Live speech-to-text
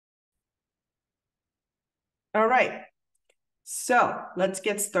All right, so let's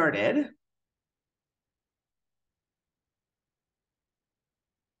get started.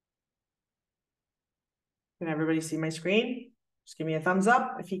 Can everybody see my screen? Just give me a thumbs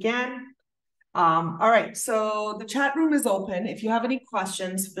up if you can. All right, so the chat room is open. If you have any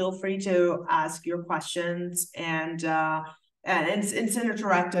questions, feel free to ask your questions, and it's an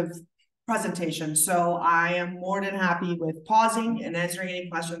interactive presentation. So I am more than happy with pausing and answering any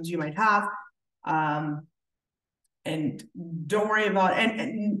questions you might have. And don't worry about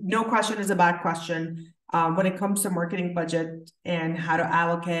and no question is a bad question. When it comes to marketing budget and how to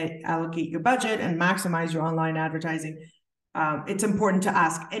allocate your budget and maximize your online advertising, it's important to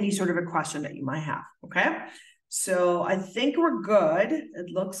ask any sort of a question that you might have. Okay, so I think we're good. It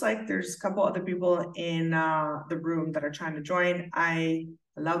looks like there's a couple other people in the room that are trying to join. I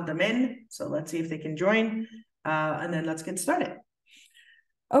allowed them in, so let's see if they can join, and then let's get started.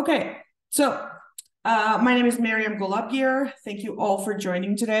 Okay, so my name is Miriam Golubgir. Thank you all for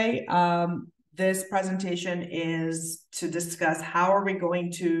joining today. This presentation is to discuss how are we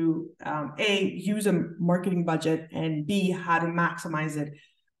going to, A, use a marketing budget, and B, how to maximize it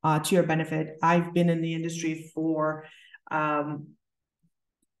to your benefit. I've been in the industry for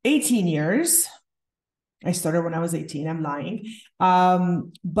 18 years. I started when I was 18, I'm lying.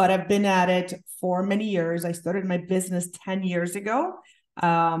 But I've been at it for many years. I started my business 10 years ago.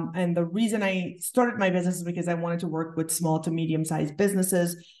 And the reason I started my business is because I wanted to work with small to medium-sized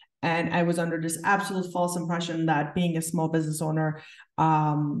businesses. And I was under this absolute false impression that being a small business owner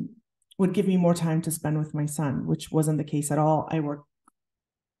would give me more time to spend with my son, which wasn't the case at all. I work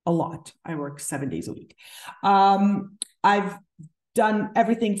a lot. I work 7 days a week. I've done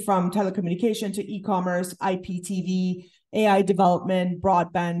everything from telecommunication to e-commerce, IPTV, AI development,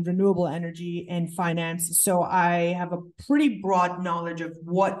 broadband, renewable energy, and finance. So I have a pretty broad knowledge of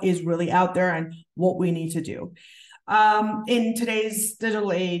what is really out there and what we need to do. In today's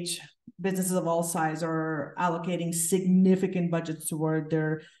digital age, businesses of all sizes are allocating significant budgets toward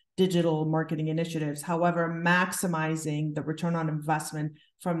their digital marketing initiatives. However, maximizing the return on investment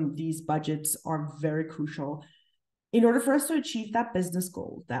from these budgets are very crucial in order for us to achieve that business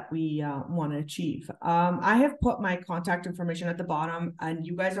goal that we want to achieve. I have put my contact information at the bottom, and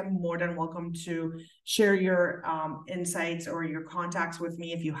you guys are more than welcome to share your insights or your contacts with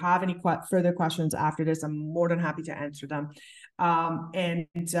me. If you have any further questions after this, I'm more than happy to answer them.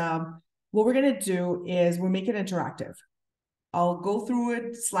 What we're going to do is we'll make it interactive. I'll go through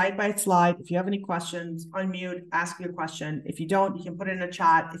it slide by slide. If you have any questions, unmute, ask your question. If you don't, you can put it in a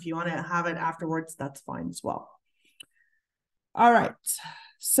chat. If you want to have it afterwards, that's fine as well. All right,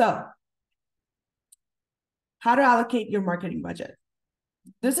 so how to allocate your marketing budget.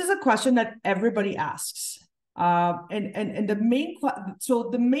 This is a question that everybody asks. And the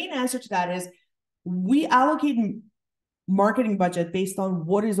main answer to that is we allocate marketing budget based on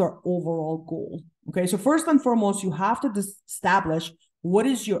what is our overall goal. Okay, so first and foremost, you have to establish what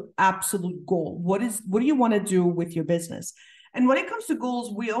is your absolute goal. What do you want to do with your business? And when it comes to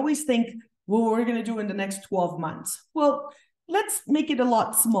goals, we always think, well, what we're going to do in the next 12 months. Well, let's make it a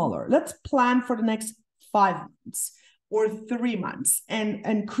lot smaller. Let's plan for the next 5 months or 3 months.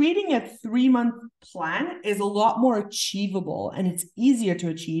 And creating a 3-month plan is a lot more achievable, and it's easier to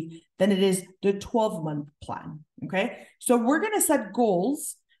achieve than it is the 12-month plan. Okay, so we're going to set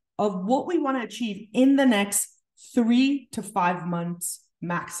goals of what we want to achieve in the next 3 to 5 months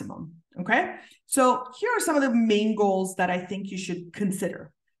maximum. Okay, so here are some of the main goals that I think you should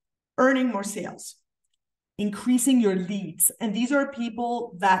consider. Earning more sales, increasing your leads. And these are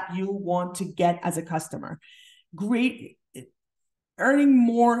people that you want to get as a customer. Great. Earning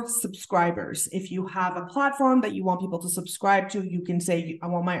more subscribers. If you have a platform that you want people to subscribe to, you can say, I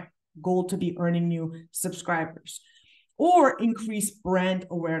want my goal to be earning new subscribers. Or increase brand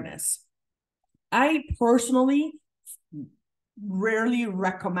awareness. I personally rarely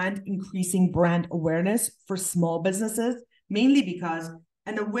recommend increasing brand awareness for small businesses, mainly because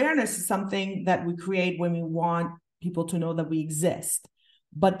an awareness is something that we create when we want people to know that we exist,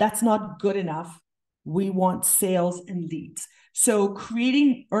 but that's not good enough. We want sales and leads. So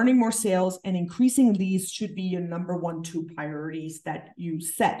earning more sales and increasing leads should be your number 1, 2 priorities that you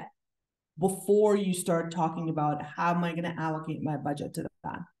set before you start talking about how am I going to allocate my budget to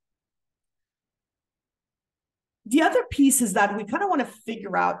that. The other piece is that we kind of want to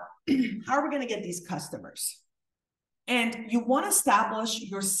figure out how are we going to get these customers? And you want to establish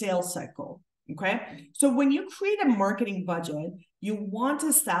your sales cycle, okay? So when you create a marketing budget, you want to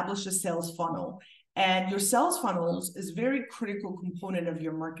establish a sales funnel. And your sales funnels is a very critical component of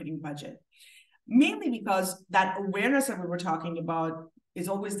your marketing budget, mainly because that awareness that we were talking about is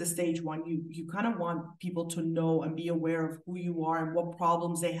always the stage one. You kind of want people to know and be aware of who you are and what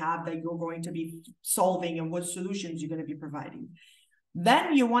problems they have that you're going to be solving and what solutions you're going to be providing.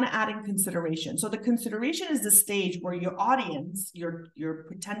 Then you want to add in consideration. So the consideration is the stage where your audience, your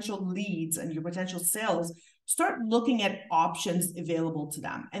potential leads and your potential sales start looking at options available to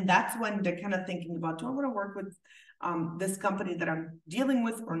them. And that's when they're kind of thinking about, do I want to work with this company that I'm dealing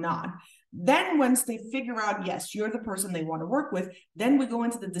with or not? Then once they figure out, yes, you're the person they want to work with, then we go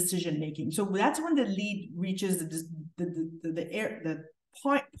into the decision making. So that's when the lead reaches the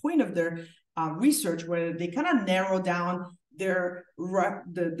point of their research, where they kind of narrow down the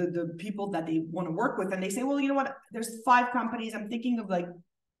people that they want to work with, and they say, well, you know what, there's 5 companies. I'm thinking of like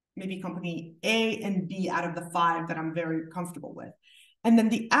maybe company A and B out of the 5 that I'm very comfortable with. And then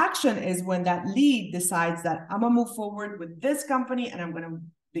the action is when that lead decides that I'm gonna move forward with this company and I'm gonna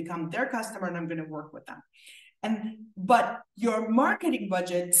become their customer and I'm gonna work with them. But your marketing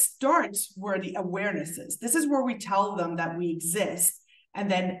budget starts where the awareness is. This is where we tell them that we exist, and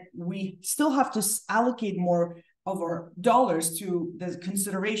then we still have to allocate more of our dollars to the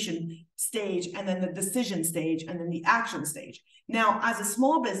consideration stage, and then the decision stage, and then the action stage. Now, as a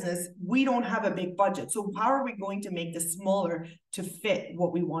small business, we don't have a big budget. So how are we going to make this smaller to fit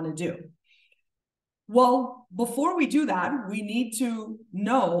what we want to do? Well, before we do that, we need to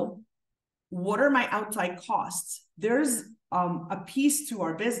know, what are my outside costs? There's a piece to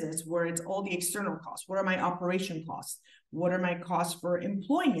our business where it's all the external costs. What are my operation costs? What are my costs for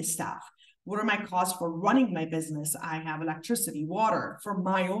employing a staff? What are my costs for running my business? I have electricity, water. For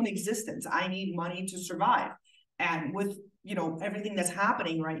my own existence, I need money to survive. And with, you know, everything that's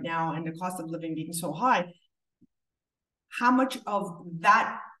happening right now and the cost of living being so high, how much of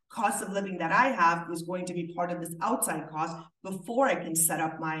that cost of living that I have is going to be part of this outside cost before I can set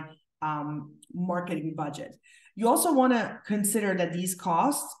up my marketing budget? You also want to consider that these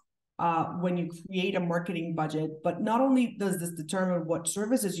costs, when you create a marketing budget, but not only does this determine what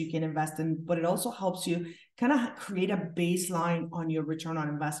services you can invest in, but it also helps you kind of create a baseline on your return on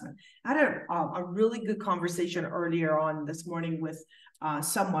investment. I had a really good conversation earlier on this morning with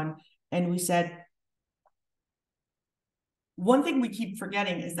someone, and we said, one thing we keep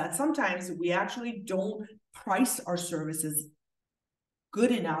forgetting is that sometimes we actually don't price our services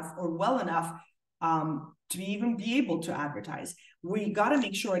good enough or well enough to even be able to advertise. We got to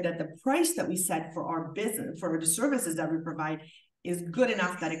make sure that the price that we set for our business, for the services that we provide, is good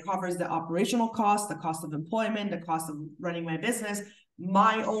enough that it covers the operational cost, the cost of employment, the cost of running my business,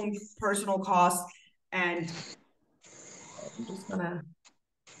 my own personal costs. And I'm just gonna,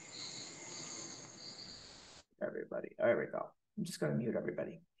 everybody, there we go. I'm just gonna mute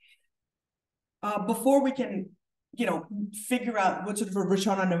everybody. Before we can, you know, figure out what sort of a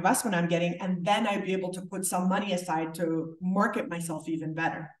return on investment I'm getting, and then I'd be able to put some money aside to market myself even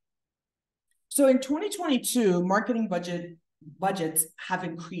better. So in 2022, marketing budgets have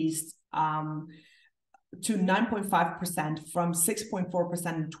increased to 9.5% from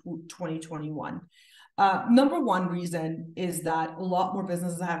 6.4% in 2021. Number one reason is that a lot more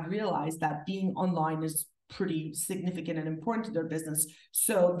businesses have realized that being online is pretty significant and important to their business.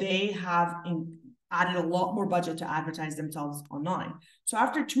 So they have added a lot more budget to advertise themselves online. So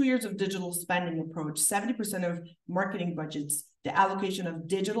after 2 years of digital spending approach, 70% of marketing budgets, the allocation of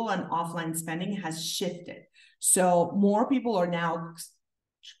digital and offline spending has shifted. So more people are now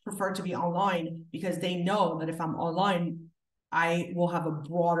prefer to be online because they know that if I'm online, I will have a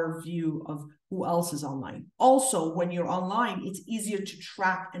broader view of who else is online. Also, when you're online, it's easier to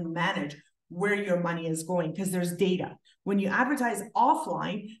track and manage where your money is going because there's data. When you advertise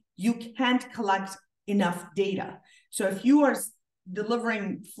offline, you can't collect enough data. So if you are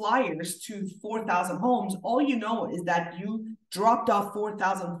delivering flyers to 4,000 homes, all you know is that you dropped off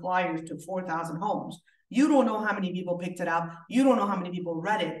 4,000 flyers to 4,000 homes. You don't know how many people picked it up. You don't know how many people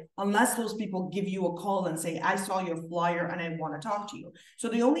read it unless those people give you a call and say, I saw your flyer and I want to talk to you. So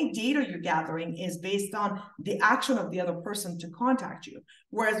the only data you're gathering is based on the action of the other person to contact you.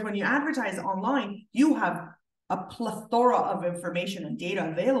 Whereas when you advertise online, you have a plethora of information and data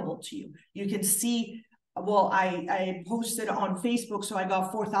available to you. You can see, well, I posted on Facebook, so I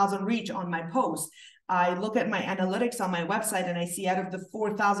got 4,000 reach on my post. I look at my analytics on my website and I see out of the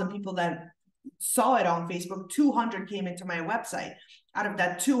 4,000 people that saw it on Facebook, 200 came into my website. Out of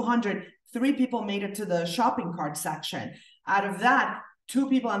that 200, 3 people made it to the shopping cart section. Out of that, 2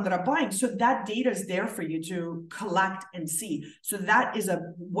 people ended up buying. So that data is there for you to collect and see. So that is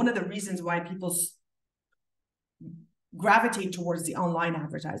one of the reasons why people gravitate towards the online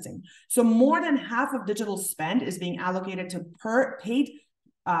advertising. So more than half of digital spend is being allocated to paid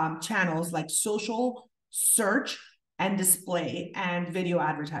channels like social, search, and display and video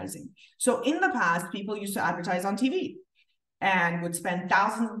advertising. So in the past, people used to advertise on TV and would spend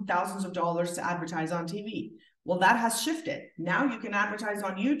thousands and thousands of dollars to advertise on TV. Well, that has shifted. Now you can advertise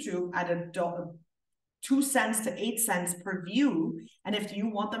on YouTube at $2 cents to 8 cents per view. And if you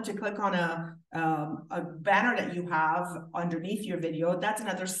want them to click on a banner that you have underneath your video, that's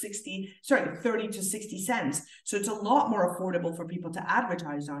another 30 to 60 cents. So it's a lot more affordable for people to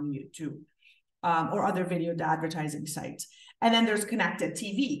advertise on YouTube or other video advertising sites. And then there's connected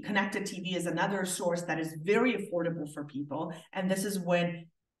TV. Connected TV is another source that is very affordable for people. And this is when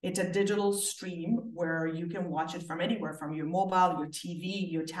it's a digital stream where you can watch it from anywhere, from your mobile, your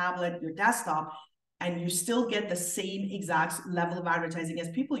TV, your tablet, your desktop, and you still get the same exact level of advertising as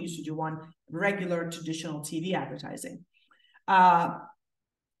people used to do on regular traditional TV advertising.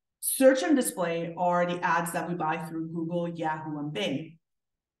 Search and display are the ads that we buy through Google, Yahoo, and Bing.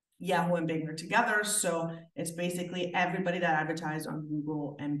 Yahoo and Bing are together, so it's basically everybody that advertised on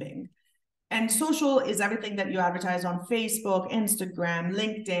Google and Bing. And social is everything that you advertise on Facebook, Instagram,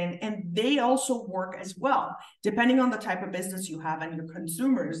 LinkedIn, and they also work as well. Depending on the type of business you have and your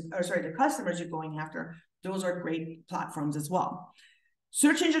the customers you're going after, those are great platforms as well.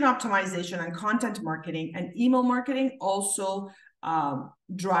 Search engine optimization and content marketing and email marketing also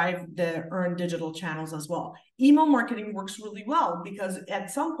drive the earned digital channels as well. Email marketing works really well because at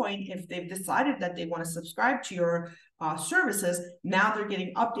some point, if they've decided that they want to subscribe to your services, now they're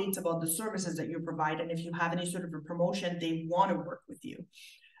getting updates about the services that you provide. And if you have any sort of a promotion, they want to work with you.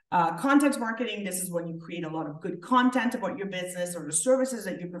 Content marketing, this is when you create a lot of good content about your business or the services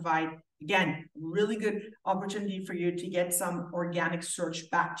that you provide. Again, really good opportunity for you to get some organic search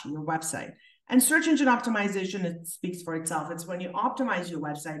back to your website. And search engine optimization, it speaks for itself. It's when you optimize your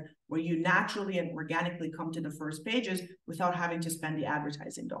website where you naturally and organically come to the first pages without having to spend the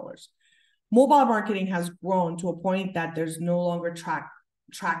advertising dollars. Mobile marketing has grown to a point that there's no longer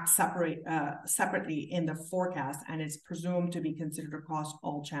tracked separately in the forecast, and it's presumed to be considered across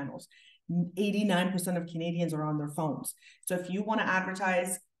all channels. 89% of Canadians are on their phones. So if you want to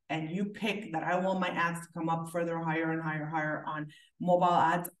advertise and you pick that I want my ads to come up further, higher and higher on mobile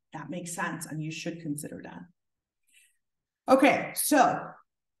ads, that makes sense, and you should consider that. Okay, so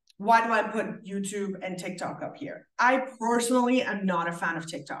why do I put YouTube and TikTok up here? I personally am not a fan of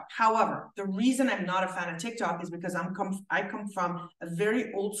TikTok. However, the reason I'm not a fan of TikTok is because I come from a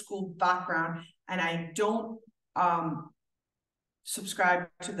very old school background, and I don't subscribe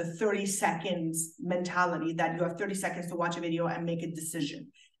to the 30 seconds mentality that you have 30 seconds to watch a video and make a decision.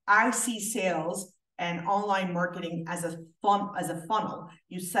 I see sales and online marketing as a funnel.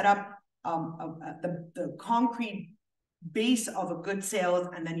 You set up the concrete base of a good sales,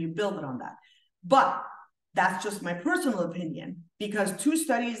 and then you build it on that. But that's just my personal opinion, because 2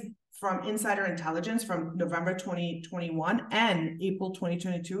 studies from Insider Intelligence from November 2021 and April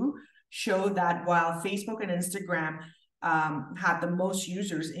 2022 show that while Facebook and Instagram have the most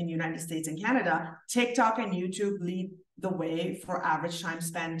users in the United States and Canada, TikTok and YouTube lead the way for average time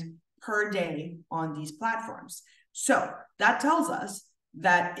spent per day on these platforms. So that tells us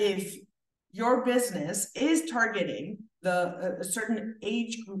that if your business is targeting a certain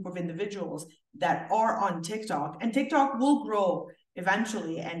age group of individuals that are on TikTok, and TikTok will grow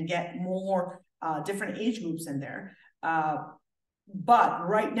eventually and get more different age groups in there. But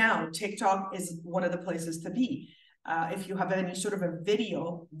right now, TikTok is one of the places to be. If you have any sort of a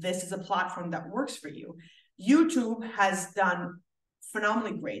video, this is a platform that works for you. YouTube has done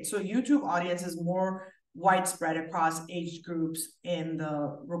phenomenally great. So YouTube audience is more widespread across age groups in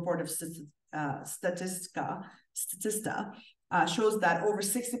the report of Statista shows that over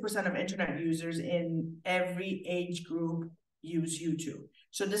 60% of internet users in every age group use YouTube.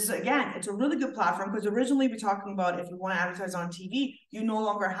 So this is, again, it's a really good platform, because originally we're talking about if you want to advertise on TV, you no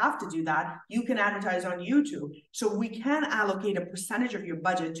longer have to do that. You can advertise on YouTube. So we can allocate a percentage of your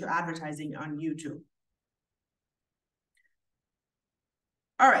budget to advertising on YouTube.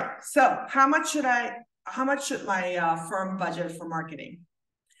 All right, so how much should my firm budget for marketing?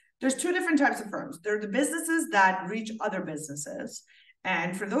 There's 2 different types of firms. There are the businesses that reach other businesses.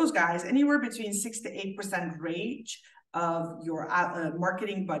 And for those guys, anywhere between 6 to 8% range of your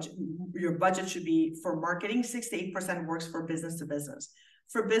marketing budget, your budget should be for marketing. 6 to 8% works for business to business.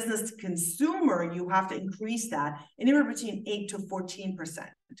 For business to consumer, you have to increase that anywhere between 8 to 14%,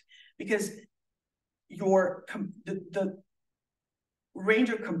 because the range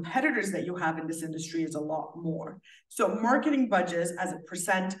of competitors that you have in this industry is a lot more. So marketing budgets as a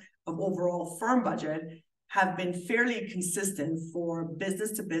percent of overall firm budget have been fairly consistent for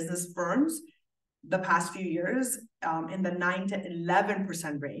business to business firms the past few years, in the 9 to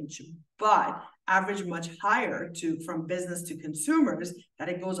 11% range. But average much higher from business to consumers, that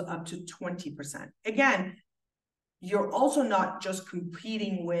it goes up to 20%. Again, you're also not just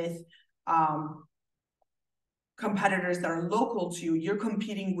competing with competitors that are local to you, you're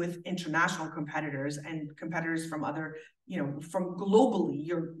competing with international competitors and competitors from other, from globally,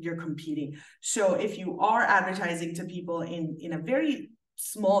 you're competing. So if you are advertising to people in a very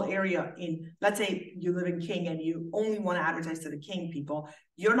small area, let's say you live in King and you only want to advertise to the King people,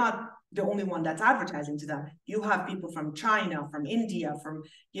 you're not the only one that's advertising to them. You have people from China, from India, from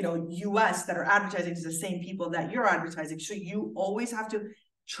US that are advertising to the same people that you're advertising. So you always have to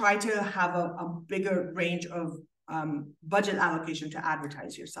try to have a bigger range of budget allocation to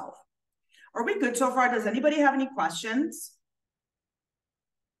advertise yourself. Are we good so far? Does anybody have any questions?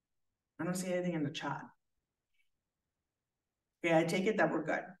 I don't see anything in the chat. Okay, I take it that we're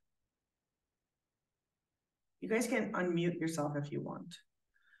good. You guys can unmute yourself if you want.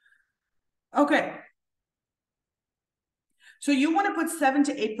 Okay. So you want to put 7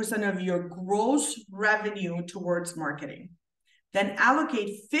 to 8% of your gross revenue towards marketing. Then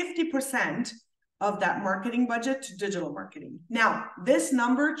allocate 50% of that marketing budget to digital marketing. Now, this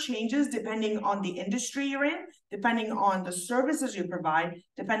number changes depending on the industry you're in, depending on the services you provide,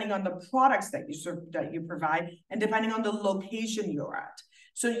 depending on the products that you provide, and depending on the location you're at.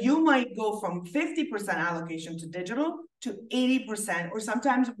 So you might go from 50% allocation to digital to 80% or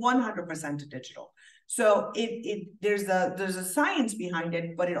sometimes 100% to digital. So there's a science behind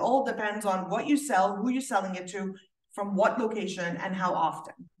it, but it all depends on what you sell, who you're selling it to, from what location, and how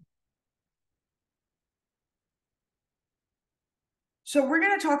often. So we're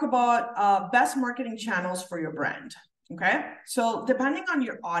going to talk about best marketing channels for your brand. Okay. So depending on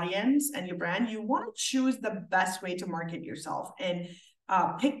your audience and your brand, you want to choose the best way to market yourself and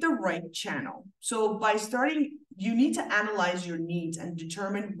pick the right channel. So by starting, you need to analyze your needs and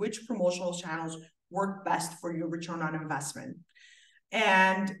determine which promotional channels work best for your return on investment.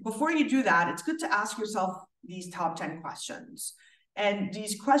 And before you do that, it's good to ask yourself these top 10 questions. And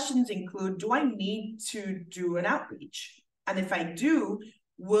these questions include, do I need to do an outreach? And if I do,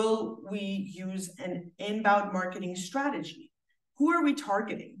 will we use an inbound marketing strategy? Who are we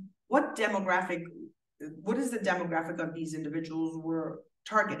targeting? What is the demographic of these individuals we're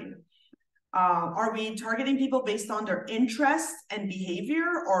targeting? Are we targeting people based on their interests and behavior,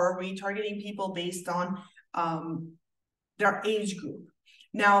 or are we targeting people based on their age group?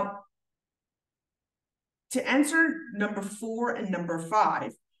 Now, to answer number 4 and number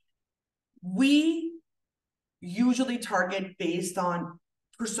 5, we usually target based on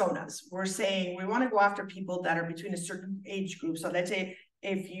personas. We're saying we want to go after people that are between a certain age group. So let's say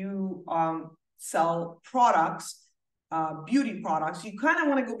if you sell products, beauty products, you kind of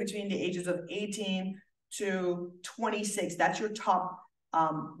want to go between the ages of 18 to 26. That's your top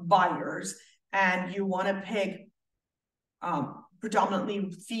buyers. And you want to pick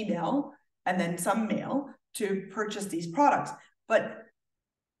predominantly female and then some male to purchase these products. But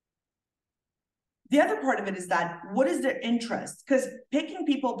the other part of it is that what is their interest? Because picking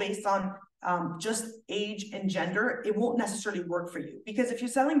people based on just age and gender, it won't necessarily work for you. Because if you're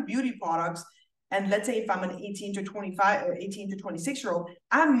selling beauty products, and let's say if I'm an 18 to 25 or 18 to 26-year-old,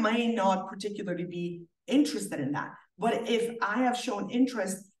 I may not particularly be interested in that. But if I have shown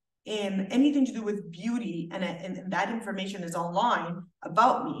interest in anything to do with beauty and that information is online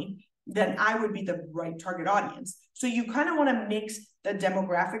about me, then I would be the right target audience. So you kind of want to mix the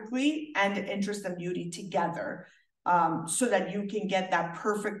demographically and the interest in beauty together so that you can get that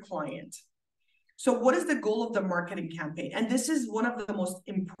perfect client. So what is the goal of the marketing campaign? And this is one of the most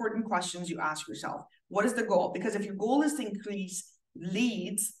important questions you ask yourself. What is the goal? Because if your goal is to increase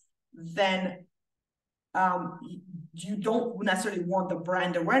leads, then you don't necessarily want the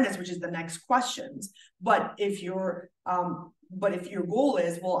brand awareness, which is the next questions. But if your goal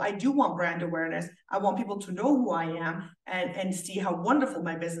is, well, I do want brand awareness, I want people to know who I am and see how wonderful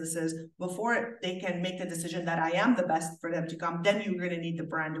my business is before they can make the decision that I am the best for them to come, then you're going to need the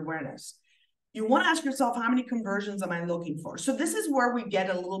brand awareness. You want to ask yourself, how many conversions am I looking for? So this is where we get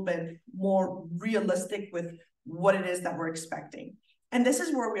a little bit more realistic with what it is that we're expecting. And this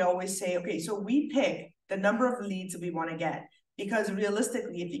is where we always say, okay, so we pick the number of leads that we want to get, because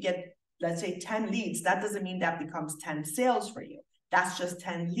realistically, if you get, let's say 10 leads, that doesn't mean that becomes 10 sales for you. That's just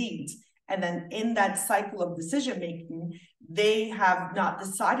 10 leads. And then in that cycle of decision-making, they have not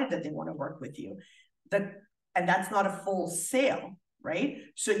decided that they want to work with you. And that's not a full sale, right?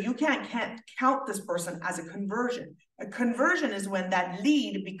 So you can't count this person as a conversion. A conversion is when that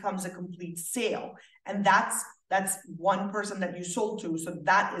lead becomes a complete sale. And that's one person that you sold to. So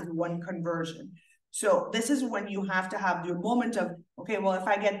that is one conversion. So this is when you have to have your moment of, okay, well, if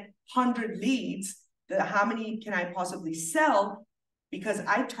I get 100 leads, how many can I possibly sell? Because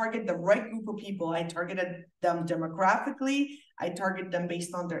I target the right group of people. I targeted them demographically. I target them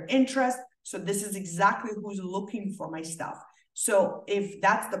based on their interest. So this is exactly who's looking for my stuff. So if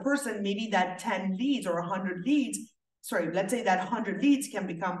that's the person, maybe that 10 leads or 100 leads, sorry, let's say that 100 leads can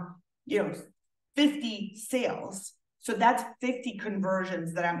become, 50 sales. So that's 50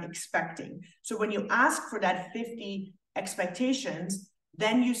 conversions that I'm expecting. So when you ask for that 50 expectations,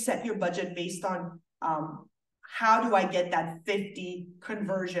 then you set your budget based on how do I get that 50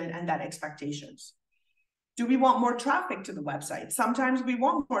 conversion and that expectations. Do we want more traffic to the website? Sometimes we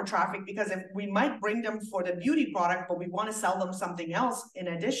want more traffic because if we might bring them for the beauty product, but we want to sell them something else in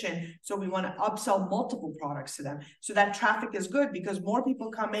addition. So we want to upsell multiple products to them. So that traffic is good because more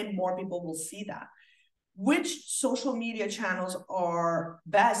people come in, more people will see that. Which social media channels are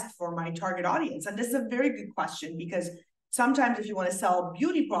best for my target audience? And this is a very good question because sometimes if you want to sell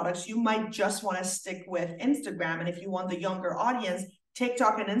beauty products, you might just want to stick with Instagram. And if you want the younger audience,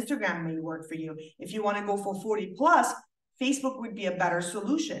 TikTok and Instagram may work for you. If you want to go for 40 plus, Facebook would be a better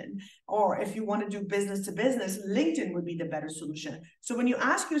solution. Or if you want to do business to business, LinkedIn would be the better solution. So when you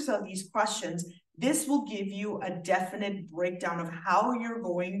ask yourself these questions, this will give you a definite breakdown of how you're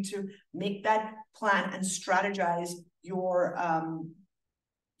going to make that plan and strategize your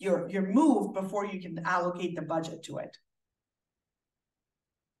move before you can allocate the budget to it.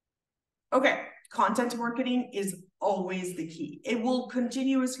 Okay, content marketing is always the key. It will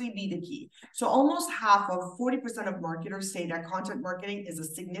continuously be the key. So almost half of 40% of marketers say that content marketing is a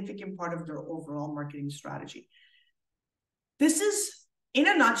significant part of their overall marketing strategy. This is, in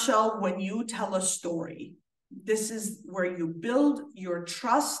a nutshell, when you tell a story. This is where you build your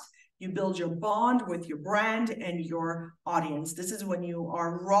trust, you build your bond with your brand and your audience. This is when you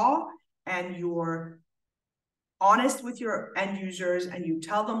are raw and you're honest with your end users and you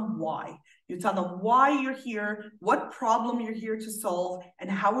tell them why. You tell them why you're here, what problem you're here to solve, and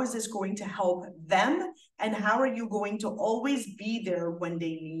how is this going to help them, and how are you going to always be there when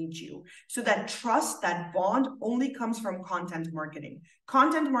they need you. So that trust, that bond only comes from content marketing.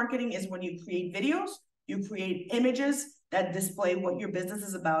 Content marketing is when you create videos, you create images that display what your business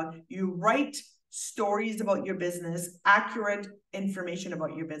is about, you write stories about your business, accurate information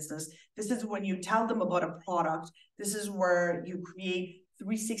about your business. This is when you tell them about a product. This is where you create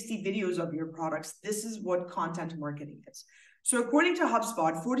 360 videos of your products. This is what content marketing is. So according to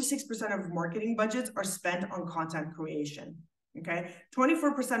HubSpot, 46% of marketing budgets are spent on content creation. Okay,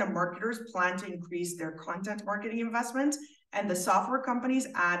 24% of marketers plan to increase their content marketing investments, and the software companies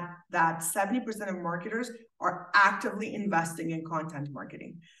add that 70% of marketers are actively investing in content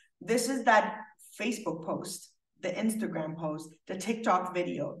marketing. This is that Facebook post, the Instagram post, the TikTok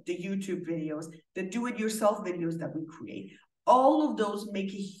video, the YouTube videos, the do-it-yourself videos that we create. All of those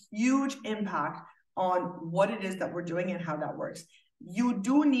make a huge impact on what it is that we're doing and how that works. You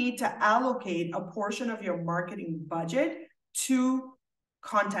do need to allocate a portion of your marketing budget to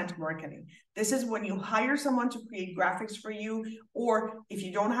content marketing. This is when you hire someone to create graphics for you, or if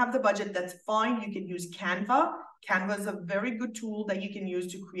you don't have the budget, that's fine. You can use Canva. Canva is a very good tool that you can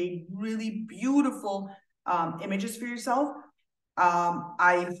use to create really beautiful images for yourself.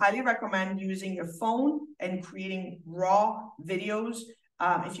 I highly recommend using your phone and creating raw videos.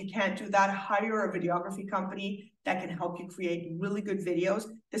 If you can't do that, hire a videography company that can help you create really good videos.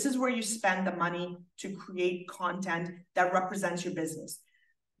 This is where you spend the money to create content that represents your business.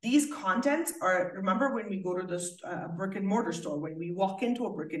 These contents are, remember when we go to the brick and mortar store, when we walk into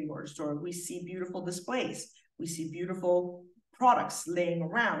a brick and mortar store, we see beautiful displays. We see beautiful products laying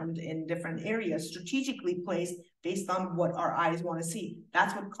around in different areas, strategically placed based on what our eyes want to see.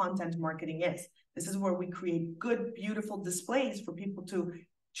 That's what content marketing is. This is where we create good, beautiful displays for people to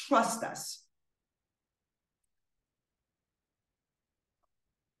trust us.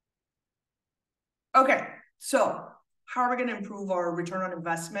 Okay, so how are we going to improve our return on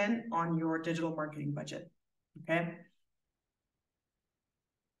investment on your digital marketing budget? Okay.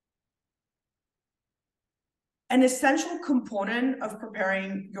 An essential component of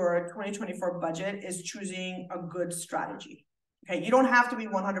preparing your 2024 budget is choosing a good strategy. Okay, you don't have to be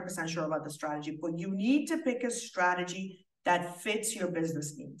 100% sure about the strategy, but you need to pick a strategy that fits your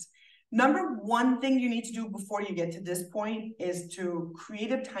business needs. Number one thing you need to do before you get to this point is to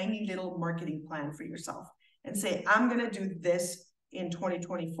create a tiny little marketing plan for yourself and say, I'm going to do this in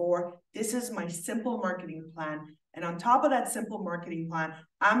 2024. This is my simple marketing plan. And on top of that simple marketing plan,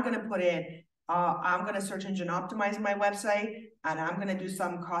 I'm going to put in I'm going to search engine optimize my website, and I'm going to do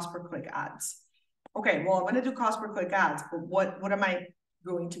some cost per click ads. Okay, well, I'm going to do cost per click ads, but what am I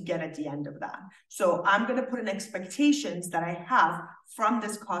going to get at the end of that? So I'm going to put in expectations that I have from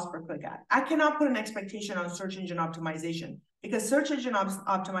this cost per click ad. I cannot put an expectation on search engine optimization, because search engine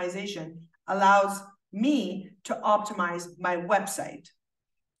optimization allows me to optimize my website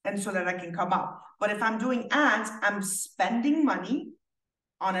and so that I can come up. But if I'm doing ads, I'm spending money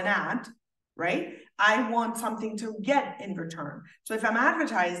on an ad, right? I want something to get in return. So if I'm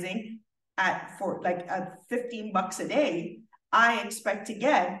advertising for 15 bucks a day, I expect to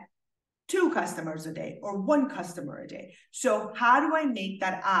get 2 customers a day or 1 customer a day. So how do I make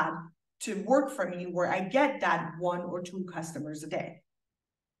that ad to work for me where I get that 1 or 2 customers a day?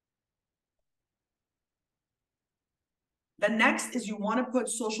 The next is you want to put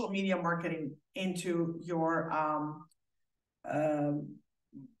social media marketing into your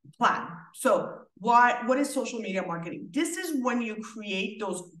plan. So what is social media marketing? This is when you create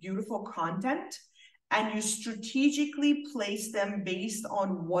those beautiful content and you strategically place them based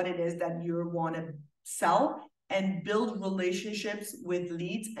on what it is that you want to sell and build relationships with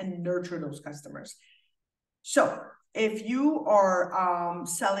leads and nurture those customers. So if you are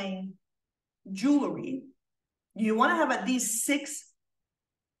selling jewelry, you want to have at least 6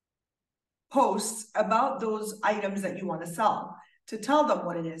 posts about those items that you want to sell, to tell them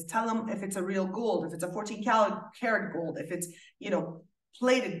what it is. Tell them if it's a real gold, if it's a 14 karat gold, if it's,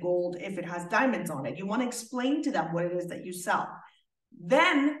 plated gold, if it has diamonds on it. You want to explain to them what it is that you sell.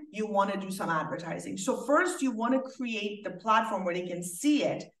 Then you want to do some advertising. So first you want to create the platform where they can see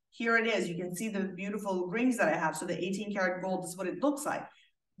it. Here it is. You can see the beautiful rings that I have. So the 18 karat gold is what it looks like.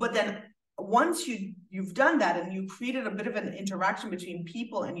 But then once you've done that and you created a bit of an interaction between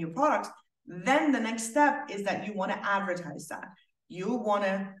people and your products, then the next step is that you want to advertise that. You want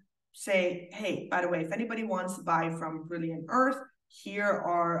to say, hey, by the way, if anybody wants to buy from Brilliant Earth, here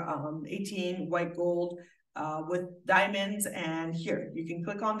are 18 white gold with diamonds, and here, you can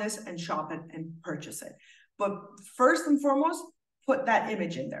click on this and shop it and purchase it. But first and foremost, put that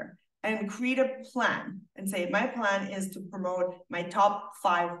image in there and create a plan and say, my plan is to promote my top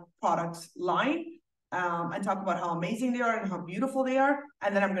 5 products line and talk about how amazing they are and how beautiful they are.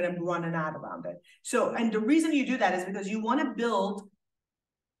 And then I'm going to run an ad around it. So, and the reason you do that is because you want to build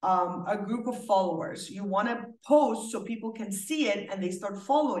a group of followers. You want to post so people can see it and they start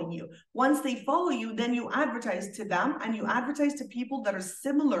following you. Once they follow you, then you advertise to them and you advertise to people that are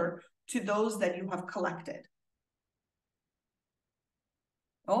similar to those that you have collected.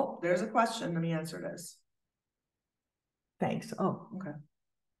 Oh, there's a question. Let me answer this. Thanks. Oh, okay.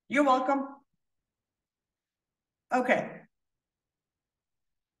 You're welcome. Okay.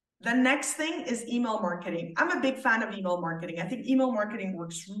 The next thing is email marketing. I'm a big fan of email marketing. I think email marketing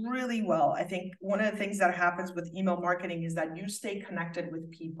works really well. I think one of the things that happens with email marketing is that you stay connected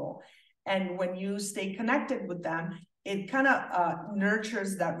with people. And when you stay connected with them, it kind of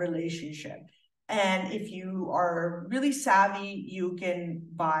nurtures that relationship. And if you are really savvy, you can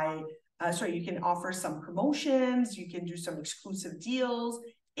you can offer some promotions, you can do some exclusive deals.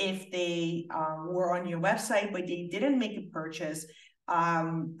 If they were on your website, but they didn't make a purchase,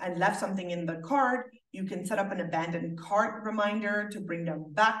 and left something in the cart, you can set up an abandoned cart reminder to bring them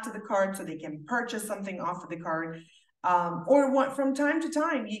back to the cart so they can purchase something off of the cart. Or from time to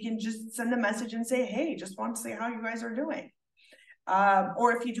time, you can just send a message and say, hey, just want to say how you guys are doing.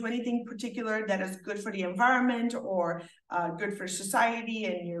 Or if you do anything particular that is good for the environment or good for society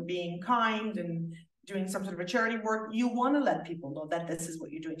and you're being kind and doing some sort of a charity work, you want to let people know that this is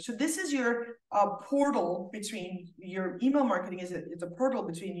what you're doing. So this is your portal between your email marketing is a portal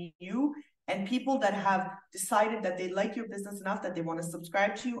between you and people that have decided that they like your business enough that they want to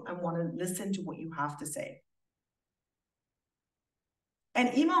subscribe to you and want to listen to what you have to say.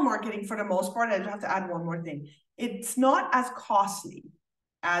 And email marketing, for the most part, I have to add one more thing. It's not as costly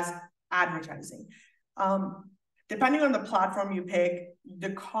as advertising. Depending on the platform you pick, the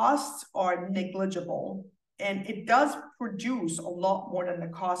costs are negligible and it does produce a lot more than the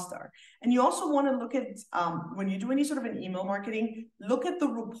costs are. And you also want to look at, when you do any sort of an email marketing, look at the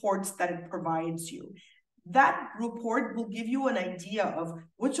reports that it provides you. That report will give you an idea of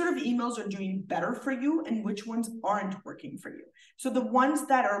what sort of emails are doing better for you and which ones aren't working for you. So the ones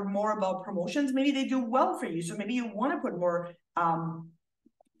that are more about promotions, maybe they do well for you. So maybe you want to put more,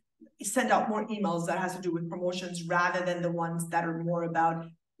 send out more emails that has to do with promotions rather than the ones that are more about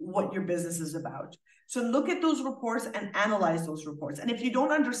what your business is about. So look at those reports and analyze those reports. And if you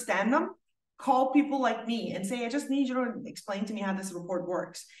don't understand them, call people like me and say, I just need you to explain to me how this report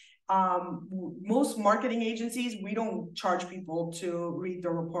works. Most marketing agencies, we don't charge people to read the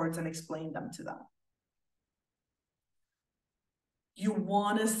reports and explain them to them. You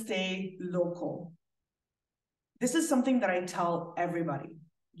want to stay local. this is something that I tell everybody.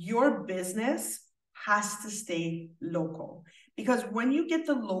 Your business has to stay local, because when you get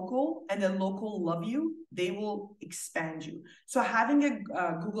the local and the local love you, they will expand you. So having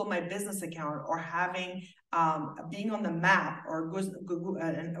a Google My Business account, or having being on the map, or Google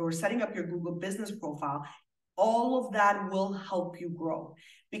or setting up your Google business profile, all of that will help you grow.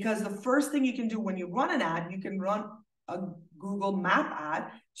 Because the first thing you can do when you run an ad, you can run a Google Map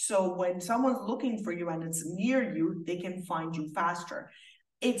ad. So when someone's looking for you and it's near you, they can find you faster.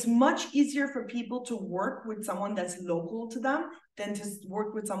 It's much easier for people to work with someone that's local to them than to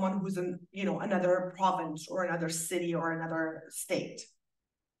work with someone who's in, you know, another province or another city or another state.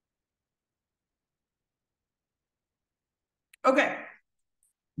 Okay.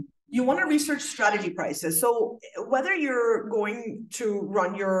 You want to research strategy prices. So whether you're going to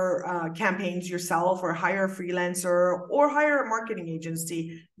run your campaigns yourself, or hire a freelancer, or hire a marketing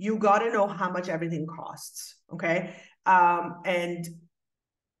agency, you got to know how much everything costs. Okay. And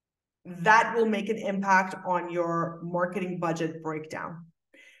that will make an impact on your marketing budget breakdown.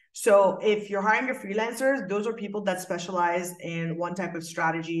 So if you're hiring a freelancer, those are people that specialize in one type of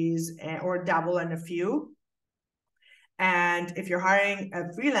strategies, or dabble in a few. And if you're hiring a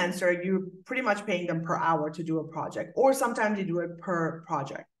freelancer, you're pretty much paying them per hour to do a project, or sometimes you do it per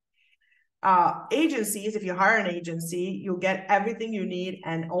project. Agencies, if you hire an agency, you'll get everything you need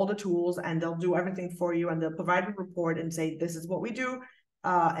and all the tools, and they'll do everything for you, and they'll provide a report and say, this is what we do,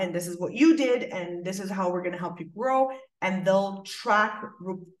 and this is what you did, and this is how we're going to help you grow. And they'll track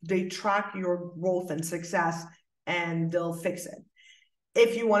your growth and success, and they'll fix it.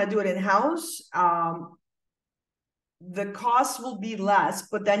 If you want to do it in-house, the cost will be less,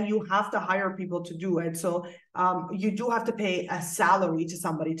 but then you have to hire people to do it. So you do have to pay a salary to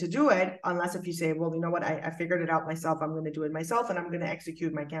somebody to do it, unless if you say, well, you know what, I figured it out myself, I'm going to do it myself, and I'm going to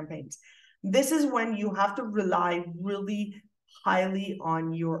execute my campaigns. This is when you have to rely really highly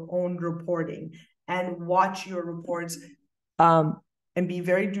on your own reporting, and watch your reports, and be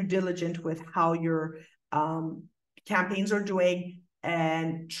very due diligent with how your campaigns are doing,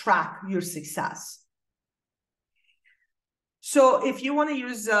 and track your success. So if you want to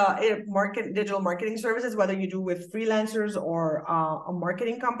use digital marketing services, whether you do with freelancers or a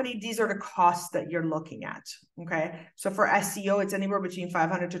marketing company, these are the costs that you're looking at. Okay. So for SEO, it's anywhere between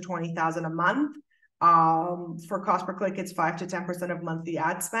 500 to 20,000 a month. For cost per click, it's 5 to 10% of monthly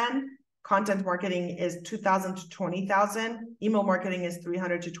ad spend. Content marketing is 2,000 to 20,000. Email marketing is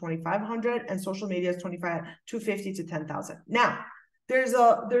 300 to 2,500, and social media is 250 to 10,000. Now, there's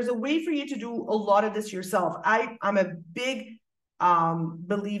a way for you to do a lot of this yourself. I'm a big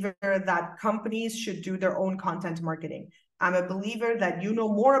believer that companies should do their own content marketing. I'm a believer that you know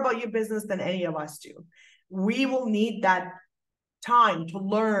more about your business than any of us do. We will need that time to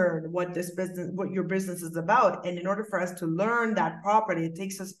learn what your business is about. And in order for us to learn that properly, it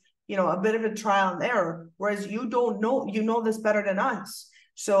takes us, you know, a bit of a trial and error, whereas you don't know, you know this better than us.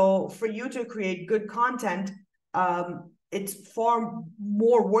 So for you to create good content, it's far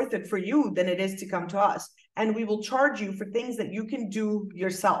more worth it for you than it is to come to us. And we will charge you for things that you can do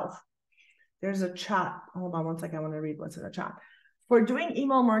yourself. There's a chat. Hold on one second. I want to read what's in the chat. For doing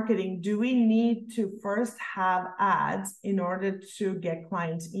email marketing, do we need to first have ads in order to get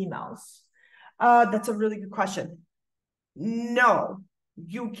clients' emails? That's a really good question. No.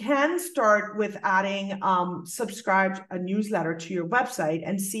 You can start with adding subscribe a newsletter to your website,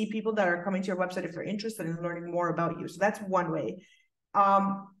 and see people that are coming to your website if they're interested in learning more about you. So that's one way.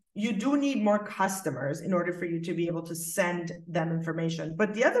 You do need more customers in order for you to be able to send them information.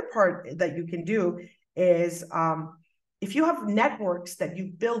 But the other part that you can do is if you have networks that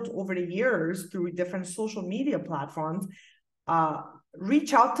you've built over the years through different social media platforms,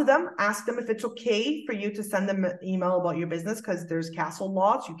 reach out to them, ask them if it's okay for you to send them an email about your business, because there's castle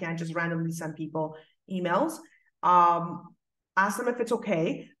laws. You can't just randomly send people emails. Ask them if it's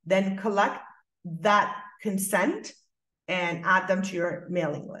okay, then collect that consent and add them to your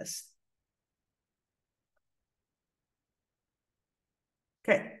mailing list.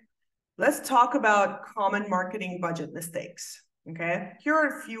 Okay, let's talk about common marketing budget mistakes. Okay, here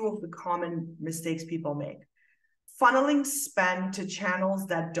are a few of the common mistakes people make. Funneling spend to channels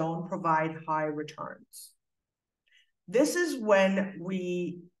that don't provide high returns. This is when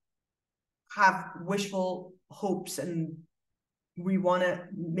we have wishful hopes and we want to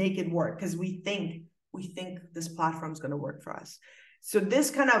make it work because we think this platform is going to work for us. So this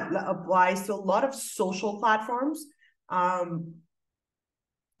kind of applies to a lot of social platforms. I'll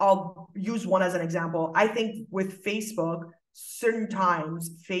use one as an example. I think with Facebook, certain times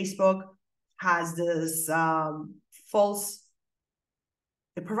Facebook has this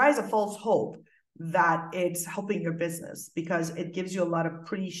it provides a false hope that it's helping your business, because it gives you a lot of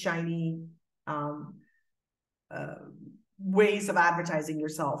pretty shiny ways of advertising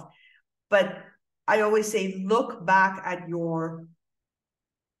yourself. But I always say, look back at your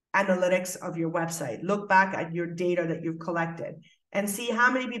analytics of your website, look back at your data that you've collected, and see how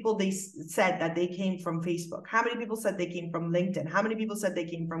many people they said that they came from Facebook, how many people said they came from LinkedIn, how many people said they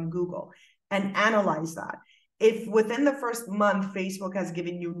came from Google, and analyze that. If within the first month Facebook has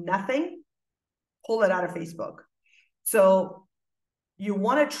given you nothing, pull it out of Facebook. So you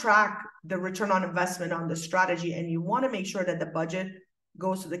want to track the return on investment on the strategy, and you want to make sure that the budget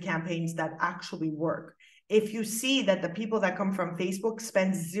goes to the campaigns that actually work. If you see that the people that come from Facebook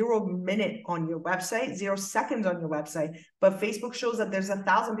spend 0 minutes on your website, 0 seconds on your website, but Facebook shows that there's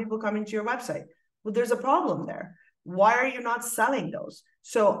 1,000 people coming to your website, well, there's a problem there. Why are you not selling those?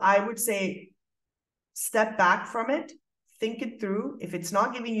 So I would say, step back from it, think it through. If it's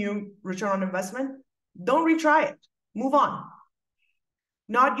not giving you return on investment, don't retry it. Move on.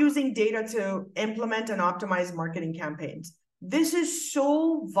 Not using data to implement and optimize marketing campaigns. This is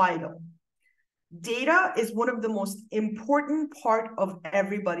so vital. Data is one of the most important part of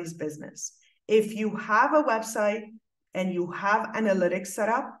everybody's business. If you have a website and you have analytics set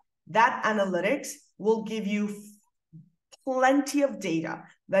up, that analytics will give you plenty of data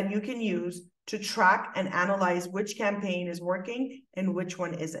that you can use to track and analyze which campaign is working and which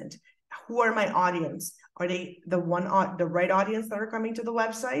one isn't. Who are my audience? Are they the right audience that are coming to the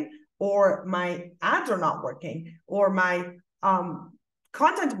website? Or my ads are not working? Or my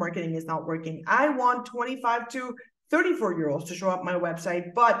content marketing is not working? I want 25 to 34-year-olds to show up my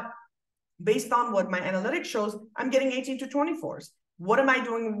website, but based on what my analytics shows, I'm getting 18 to 24s. What am I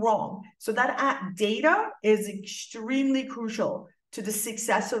doing wrong? So that data is extremely crucial to the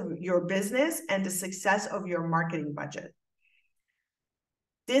success of your business and the success of your marketing budget.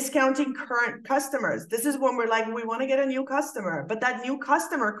 Discounting current customers. This is when we're like, we want to get a new customer, but that new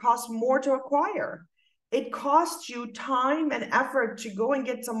customer costs more to acquire. It costs you time and effort to go and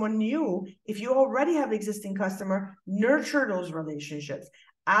get someone new. If you already have existing customer, nurture those relationships.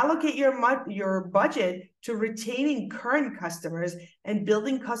 Allocate your budget to retaining current customers and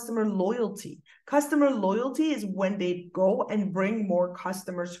building customer loyalty. Customer loyalty is when they go and bring more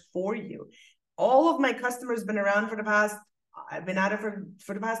customers for you. All of my customers have been around for the past, I've been at it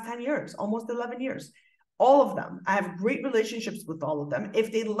for the past 10 years, almost 11 years. All of them. I have great relationships with all of them.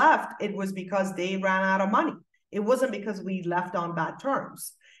 If they left, it was because they ran out of money. It wasn't because we left on bad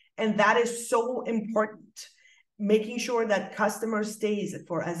terms. And that is so important. Making sure that customer stays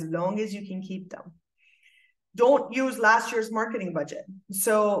for as long as you can keep them. Don't use last year's marketing budget.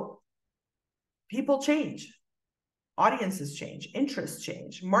 So people change. Audiences change. Interests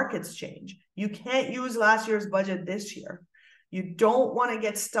change. Markets change. You can't use last year's budget this year. You don't want to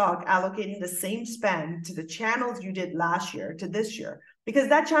get stuck allocating the same spend to the channels you did last year to this year, because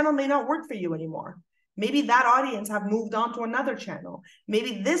that channel may not work for you anymore. Maybe that audience have moved on to another channel.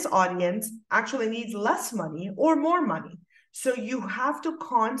 Maybe this audience actually needs less money or more money. So you have to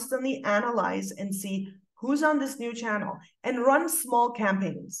constantly analyze and see who's on this new channel and run small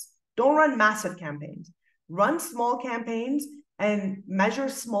campaigns. Don't run massive campaigns. Run small campaigns and measure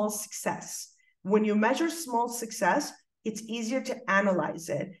small success. When you measure small success, it's easier to analyze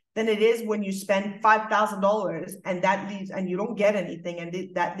it than it is when you spend $5,000 and you don't get anything,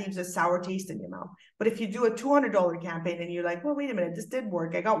 and that leaves a sour taste in your mouth. But if you do a $200 campaign and you're like, well, wait a minute, this did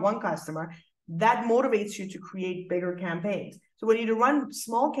work, I got one customer, that motivates you to create bigger campaigns. So when you run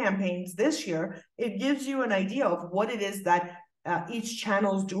small campaigns this year, it gives you an idea of what it is that each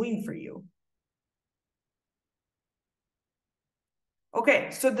channel is doing for you. Okay,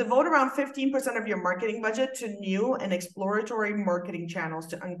 so devote around 15% of your marketing budget to new and exploratory marketing channels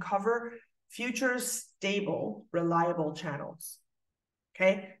to uncover future stable, reliable channels.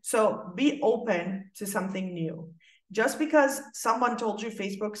 Okay, so be open to something new. Just because someone told you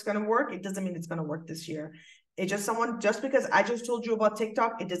Facebook's going to work, it doesn't mean it's going to work this year. Just because I just told you about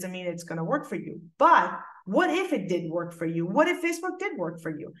TikTok, it doesn't mean it's going to work for you. But what if it did work for you? What if Facebook did work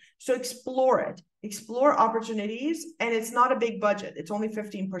for you? So explore it, explore opportunities, and it's not a big budget. It's only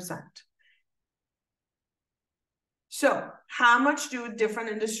 15%. So how much do different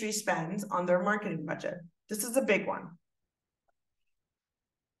industries spend on their marketing budget? This is a big one.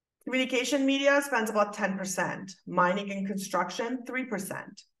 Communication media spends about 10%. Mining and construction, 3%.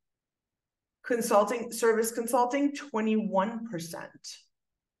 Service consulting, 21%.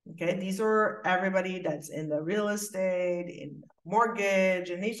 Okay, these are everybody that's in the real estate, in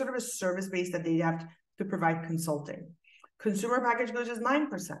mortgage, and any sort of a service base that they have to provide consulting. Consumer packaged goods is 9%.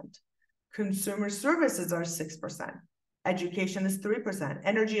 Consumer services are 6%. Education is 3%.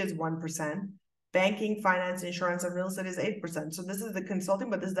 Energy is 1%. Banking, finance, insurance, and real estate is 8%. So this is the consulting,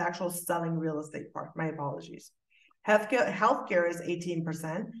 but this is the actual selling real estate part. My apologies. Healthcare is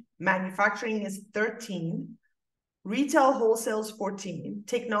 18%. Manufacturing is 13%. Retail wholesale is 14%.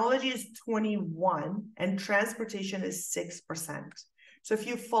 Technology is 21%. And transportation is 6%. So if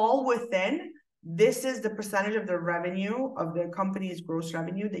you fall within, this is the percentage of the revenue of the company's gross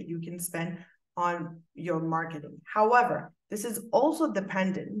revenue that you can spend on your marketing. However, this is also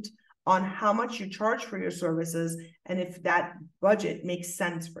dependent on how much you charge for your services and if that budget makes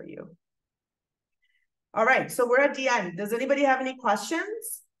sense for you. All right, so we're at the end. Does anybody have any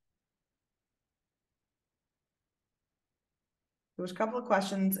questions? There was a couple of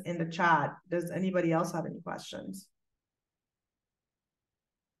questions in the chat. Does anybody else have any questions?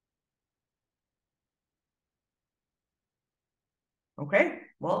 Okay,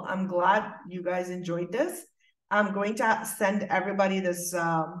 well, I'm glad you guys enjoyed this. I'm going to send everybody this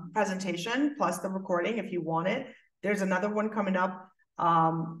presentation plus the recording if you want it. There's another one coming up.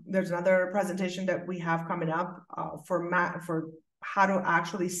 There's another presentation that we have coming up for how to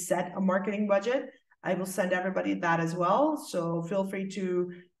actually set a marketing budget. I will send everybody that as well. So feel free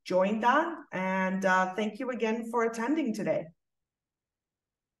to join that. And thank you again for attending today.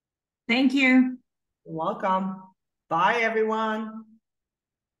 Thank you. You're welcome. Bye, everyone.